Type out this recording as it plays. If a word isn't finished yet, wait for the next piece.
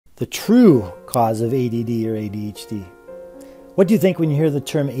the true cause of ADD or ADHD. What do you think when you hear the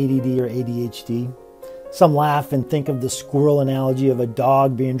term ADD or ADHD? Some laugh and think of the squirrel analogy of a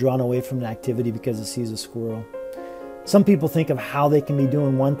dog being drawn away from an activity because it sees a squirrel. Some people think of how they can be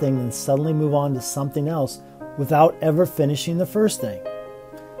doing one thing and suddenly move on to something else without ever finishing the first thing.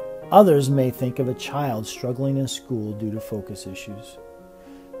 Others may think of a child struggling in school due to focus issues.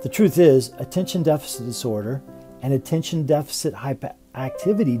 The truth is, attention deficit disorder and attention deficit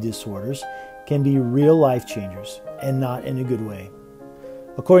hyperactivity disorders can be real life changers, and not in a good way.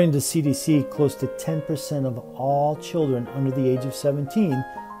 According to CDC, close to 10% of all children under the age of 17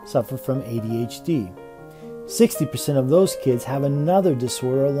 suffer from ADHD. 60% of those kids have another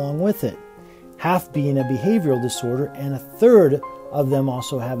disorder along with it, half being a behavioral disorder, and a third of them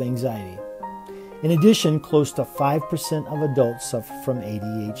also have anxiety. In addition, close to 5% of adults suffer from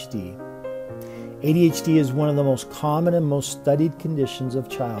ADHD. ADHD is one of the most common and most studied conditions of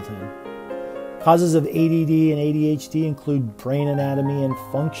childhood. Causes of ADD and ADHD include brain anatomy and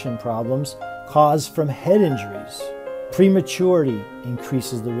function problems caused from head injuries. Prematurity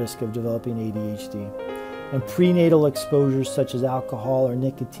increases the risk of developing ADHD. And prenatal exposures such as alcohol or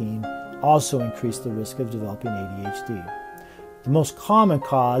nicotine also increase the risk of developing ADHD. The most common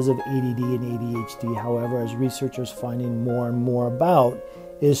cause of ADD and ADHD, however, as researchers are finding more and more about,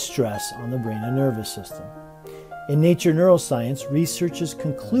 is stress on the brain and nervous system. In Nature Neuroscience, researchers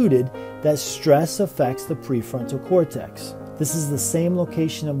concluded that stress affects the prefrontal cortex. This is the same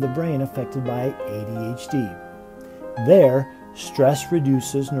location of the brain affected by ADHD. There, stress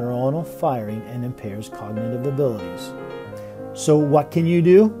reduces neuronal firing and impairs cognitive abilities. So what can you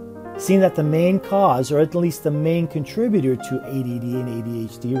do? Seeing that the main cause, or at least the main contributor to ADD and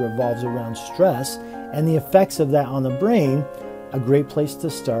ADHD, revolves around stress and the effects of that on the brain, a great place to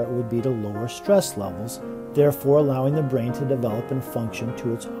start would be to lower stress levels, therefore allowing the brain to develop and function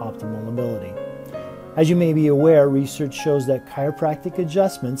to its optimal ability. As you may be aware, research shows that chiropractic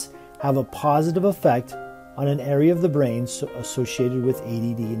adjustments have a positive effect on an area of the brain associated with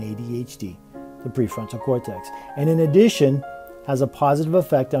ADD and ADHD, the prefrontal cortex, and in addition has a positive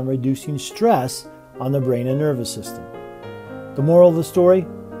effect on reducing stress on the brain and nervous system. The moral of the story?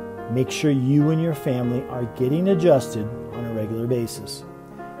 Make sure you and your family are getting adjusted on a regular basis.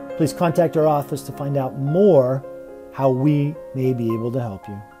 Please contact our office to find out more how we may be able to help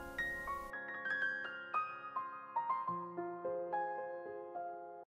you.